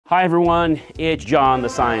Hi everyone, it's John the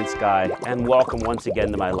Science Guy, and welcome once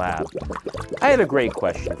again to my lab. I have a great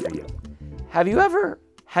question for you. Have you ever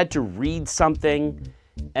had to read something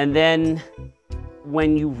and then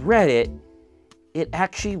when you read it, it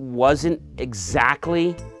actually wasn't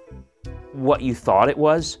exactly what you thought it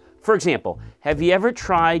was? For example, have you ever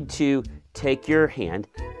tried to take your hand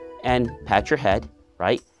and pat your head,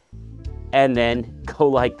 right? And then go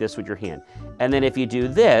like this with your hand. And then if you do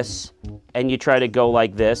this, and you try to go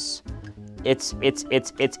like this, it's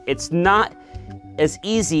not as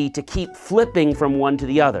easy to keep flipping from one to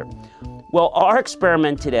the other. Well, our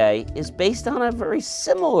experiment today is based on a very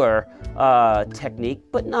similar technique,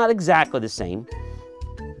 but not exactly the same.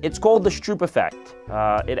 It's called the Stroop Effect.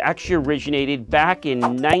 It actually originated back in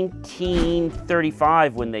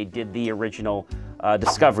 1935 when they did the original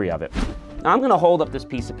discovery of it. Now, I'm gonna hold up this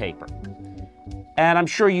piece of paper. And I'm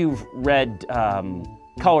sure you've read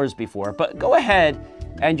colors before, but go ahead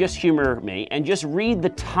and just humor me and just read the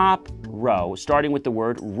top row, starting with the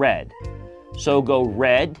word red. So go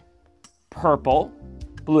red, purple,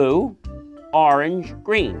 blue, orange,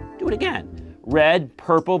 green. Do it again. Red,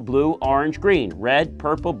 purple, blue, orange, green. Red,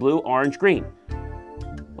 purple, blue, orange, green.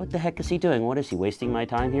 What the heck is he doing? What is he, wasting my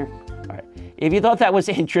time here? All right. If you thought that was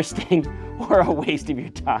interesting or a waste of your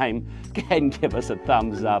time, go ahead and give us a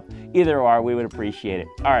thumbs up. Either or, we would appreciate it.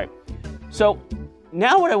 All right. So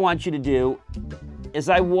now what I want you to do is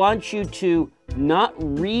I want you to not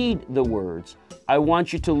read the words. I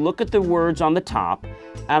want you to look at the words on the top,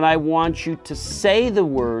 and I want you to say the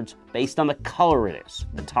words based on the color it is.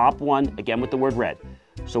 The top one, again, with the word red.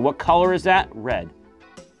 So what color is that? Red,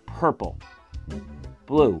 purple,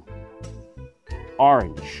 blue,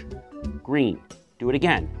 orange, green. Do it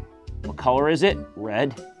again. What color is it?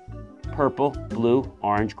 Red, purple, blue,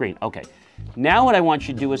 orange, green. Okay. Now what I want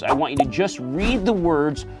you to do is I want you to just read the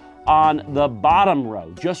words on the bottom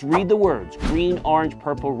row. Just read the words. Green, orange,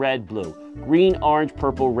 purple, red, blue. Green, orange,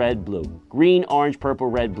 purple, red, blue. Green, orange, purple,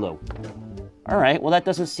 red, blue. All right, well that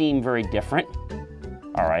doesn't seem very different.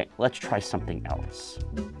 All right, let's try something else.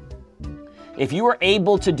 If you were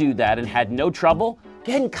able to do that and had no trouble,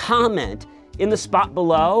 go ahead and comment in the spot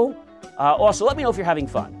below. Also, let me know if you're having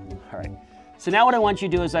fun. All right. So now what I want you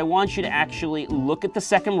to do is I want you to actually look at the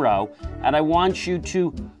second row, and I want you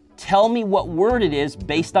to tell me what word it is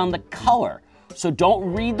based on the color. So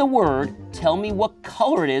don't read the word, tell me what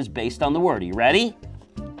color it is based on the word. Are you ready?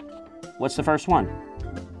 What's the first one?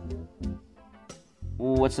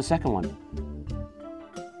 What's the second one?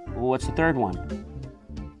 What's the third one?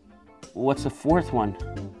 What's the fourth one?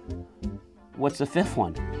 What's the fifth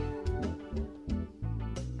one?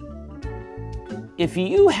 If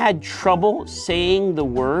you had trouble saying the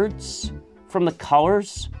words from the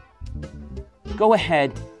colors, go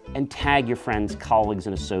ahead and tag your friends, colleagues,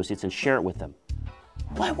 and associates and share it with them.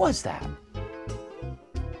 Why was that?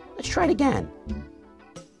 Let's try it again.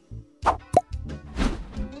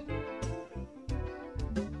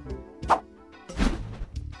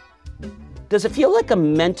 Does it feel like a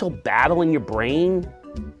mental battle in your brain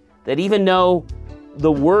that even though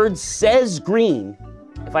the word says green,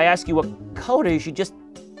 if I ask you what color it is,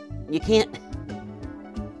 you can't.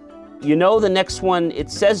 You know the next one, it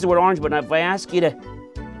says the word orange, but if I ask you to,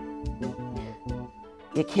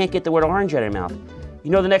 you can't get the word orange out of your mouth.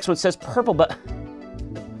 You know the next one says purple, but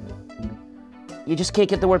you just can't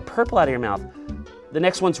get the word purple out of your mouth. The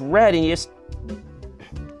next one's red, and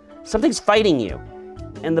something's fighting you.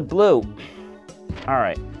 And the blue. All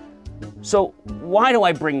right. So why do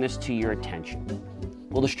I bring this to your attention?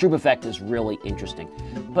 Well, the Stroop Effect is really interesting.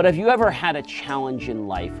 But have you ever had a challenge in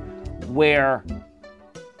life where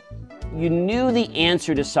you knew the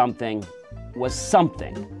answer to something was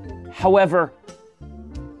something? However,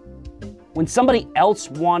 when somebody else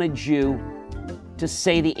wanted you to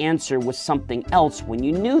say the answer was something else, when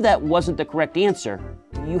you knew that wasn't the correct answer,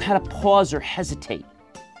 you had to pause or hesitate.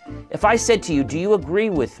 If I said to you, do you agree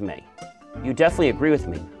with me? You definitely agree with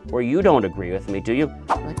me. Or you don't agree with me, do you?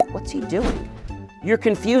 Like, what's he doing? You're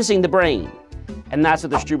confusing the brain. And that's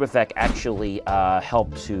what the Stroop Effect actually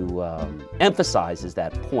helps to emphasize, is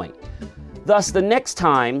that point. Thus, the next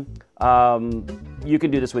time, you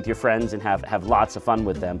can do this with your friends and have lots of fun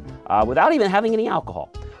with them without even having any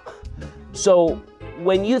alcohol. So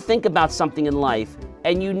when you think about something in life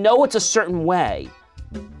and you know it's a certain way,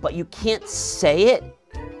 but you can't say it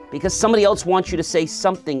because somebody else wants you to say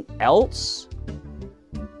something else,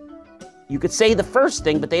 you could say the first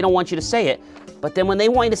thing, but they don't want you to say it. But then when they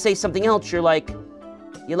want you to say something else, you like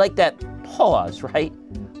that pause, right?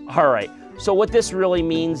 All right. So what this really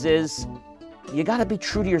means is you got to be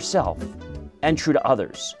true to yourself and true to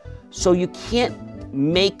others. So you can't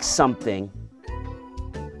make something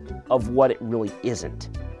of what it really isn't.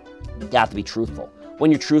 You have to be truthful. When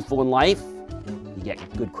you're truthful in life, you get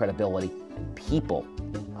good credibility, and people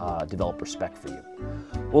develop respect for you.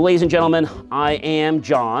 Well, ladies and gentlemen, I am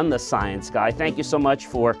John, the Science Guy. Thank you so much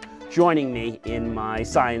for joining me in my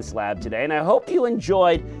science lab today, and I hope you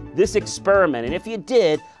enjoyed this experiment. And if you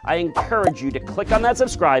did, I encourage you to click on that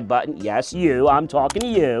subscribe button. Yes, you, I'm talking to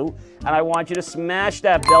you. And I want you to smash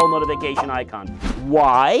that bell notification icon.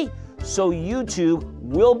 Why? So YouTube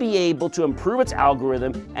will be able to improve its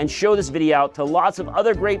algorithm and show this video out to lots of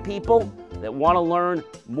other great people that want to learn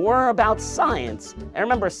more about science. And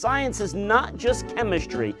remember, science is not just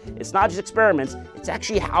chemistry, it's not just experiments, it's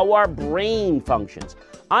actually how our brain functions.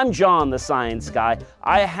 I'm John, the Science Guy.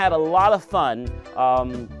 I had a lot of fun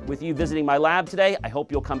with you visiting my lab today. I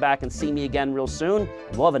hope you'll come back and see me again real soon.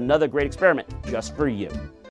 We'll have another great experiment just for you.